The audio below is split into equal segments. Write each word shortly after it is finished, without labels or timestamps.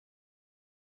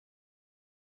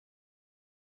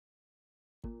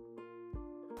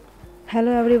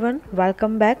Hello everyone,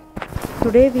 welcome back.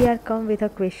 Today we are come with a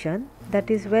question, that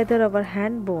is whether our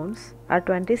hand bones are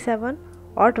 27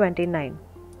 or 29.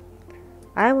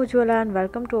 I am Ujwala and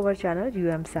welcome to our channel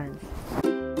Science.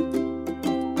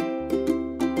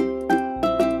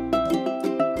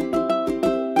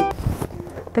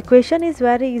 The question is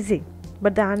very easy,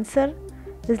 but the answer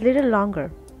is little longer.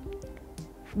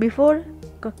 Before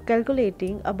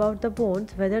calculating about the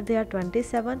bones, whether they are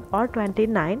 27 or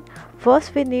 29,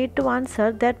 first we need to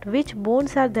answer that which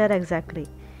bones are there exactly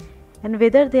and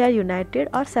whether they are united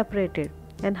or separated,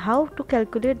 and how to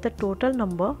calculate the total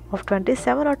number of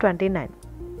 27 or 29.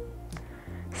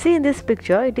 See in this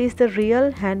picture, it is the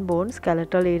real hand bone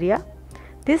skeletal area.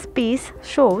 This piece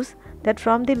shows that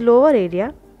from the lower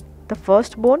area, the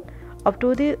first bone, up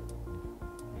to the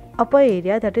upper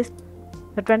area, that is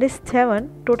the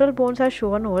 27 total bones are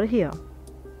shown over here,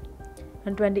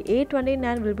 and 28,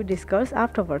 29 will be discussed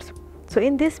afterwards. So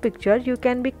in this picture you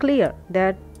can be clear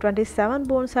that 27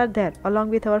 bones are there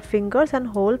along with our fingers and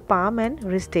whole palm and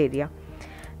wrist area.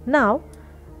 Now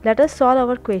let us solve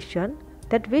our question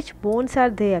that which bones are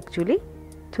they actually.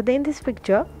 So in this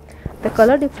picture the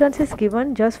color difference is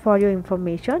given just for your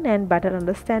information and better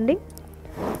understanding.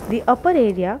 The upper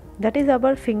area, that is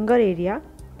our finger area,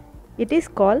 it is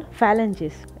called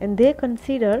phalanges, and they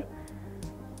consider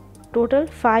total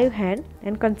 5 hand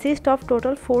and consist of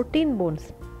total 14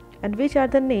 bones, and which are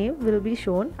the name will be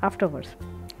shown afterwards.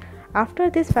 After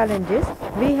these phalanges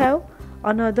we have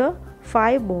another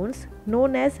 5 bones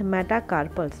known as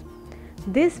metacarpals.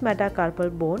 This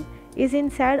metacarpal bone is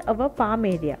inside our palm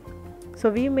area, so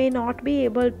we may not be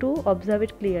able to observe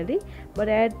it clearly, but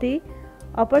at the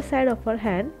upper side of our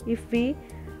hand, if we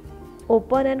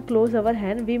open and close our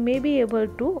hand, we may be able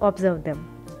to observe them.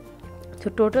 So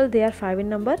total they are 5 in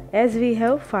number, as we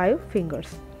have 5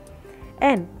 fingers.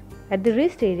 And at the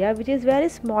wrist area, which is very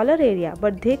smaller area,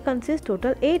 but they consist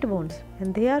total 8 bones,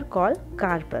 and they are called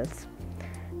carpals.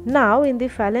 Now in the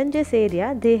phalanges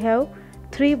area they have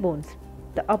 3 bones.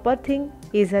 The upper thing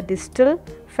is a distal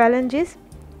phalanges,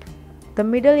 the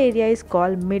middle area is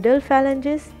called middle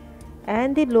phalanges,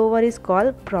 and the lower is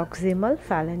called proximal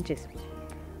phalanges.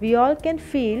 We all can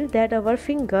feel that our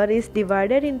finger is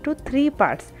divided into 3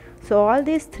 parts. So all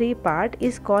these 3 parts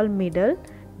is called middle,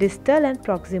 distal and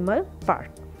proximal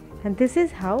part. And this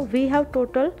is how we have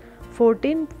total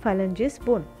 14 phalanges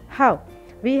bone. How?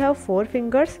 We have 4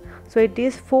 fingers, so it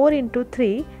is 4 into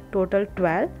 3, total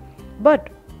 12.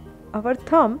 But our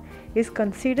thumb is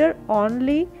considered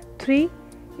only 3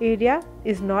 area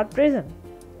is not present.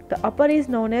 The upper is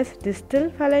known as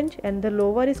distal phalange and the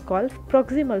lower is called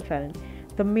proximal phalange.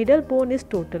 The middle bone is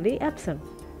totally absent.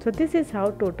 So this is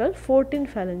how total 14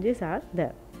 phalanges are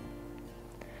there.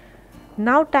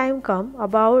 Now time come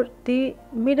about the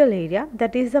middle area,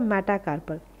 that is the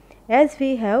metacarpal. As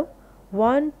we have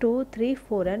 1, 2, 3,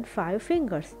 4 and 5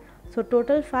 fingers. So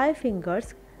total 5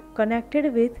 fingers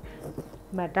connected with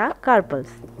metacarpals.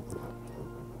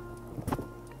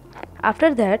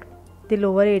 After that the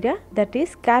lower area, that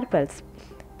is carpals.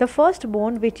 The first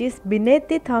bone, which is beneath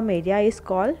the thumb area, is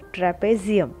called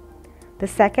trapezium. The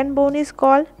second bone is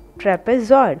called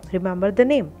trapezoid, remember the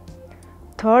name.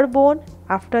 Third bone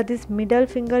after this middle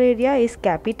finger area is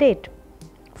capitate.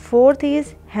 Fourth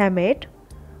is hamate.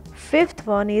 Fifth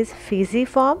one is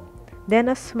pisiform. Then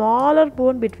a smaller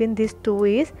bone between these two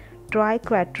is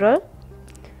triquetral.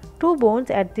 2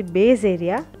 bones at the base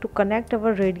area to connect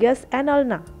our radius and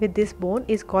ulna with this bone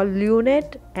is called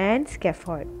lunate and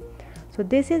scaphoid. So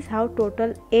this is how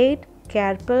total 8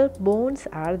 carpal bones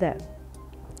are there.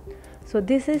 So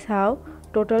this is how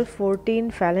total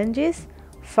 14 phalanges,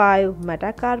 5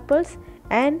 metacarpals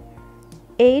and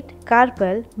 8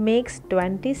 carpal makes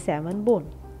 27 bone.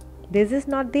 This is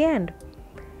not the end.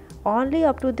 Only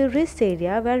up to the wrist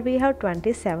area where we have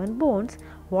 27 bones.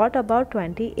 What about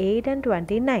 28 and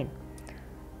 29?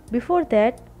 Before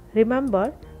that,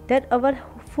 remember that our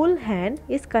full hand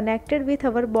is connected with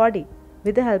our body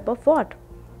with the help of what?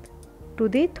 To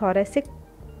the thoracic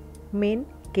main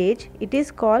cage. It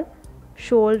is called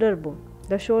shoulder bone.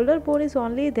 The shoulder bone is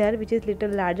only there, which is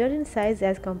little larger in size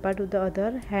as compared to the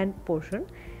other hand portion,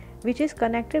 which is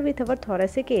connected with our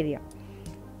thoracic area.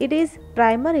 It is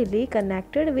primarily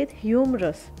connected with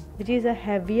humerus, which is a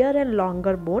heavier and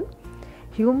longer bone.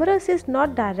 Humerus is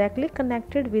not directly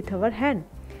connected with our hand.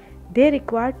 They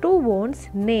require 2 bones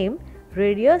named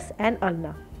radius and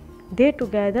ulna. They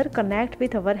together connect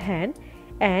with our hand,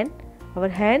 and our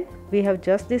hand we have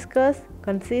just discussed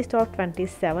consists of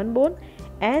 27 bone,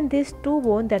 and these 2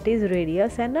 bones, that is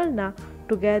radius and ulna,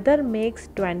 together makes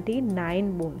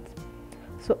 29 bones.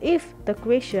 So if the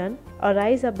question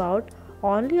arises about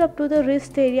only up to the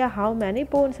wrist area, how many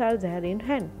bones are there in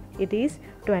hand? It is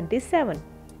 27.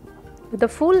 With the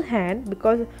full hand,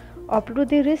 because up to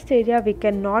the wrist area we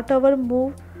cannot ever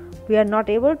move, we are not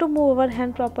able to move our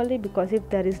hand properly, because if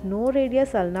there is no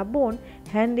radius ulna bone,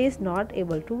 hand is not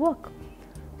able to work.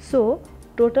 So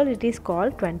total it is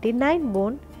called 29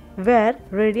 bone, where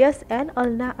radius and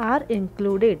ulna are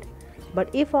included. But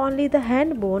if only the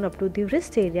hand bone up to the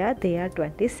wrist area, they are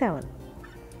 27.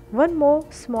 One more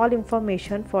small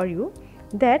information for you,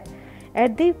 that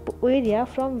at the area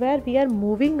from where we are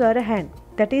moving our hand,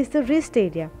 that is the wrist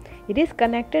area, it is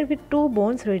connected with two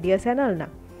bones, radius and ulna.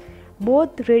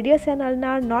 Both radius and ulna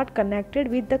are not connected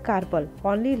with the carpal.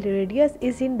 Only radius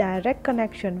is in direct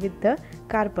connection with the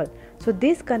carpal. So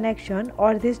this connection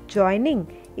or this joining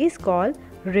is called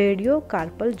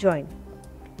radiocarpal joint.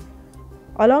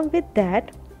 Along with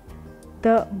that,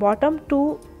 the bottom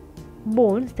two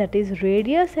bones, that is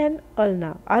radius and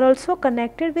ulna, are also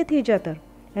connected with each other,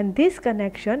 and this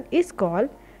connection is called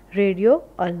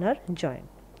radio-ulnar joint.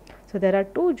 So there are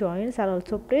two joints are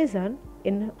also present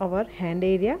in our hand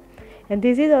area, and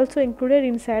this is also included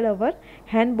inside our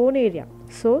hand bone area.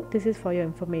 So this is for your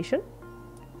information.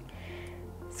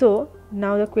 So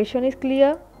now the question is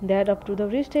clear, that up to the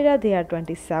wrist area they are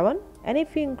 27, and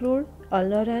if we include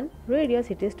ulnar and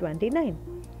radius, it is 29.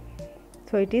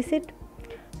 So it is it.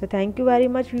 So thank you very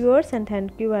much viewers, and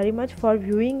thank you very much for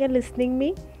viewing and listening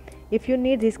me. If you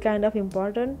need this kind of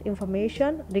important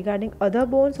information regarding other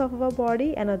bones of our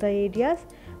body and other areas,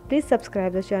 please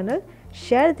subscribe the channel,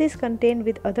 share this content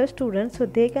with other students so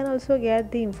they can also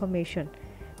get the information.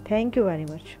 Thank you very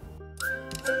much.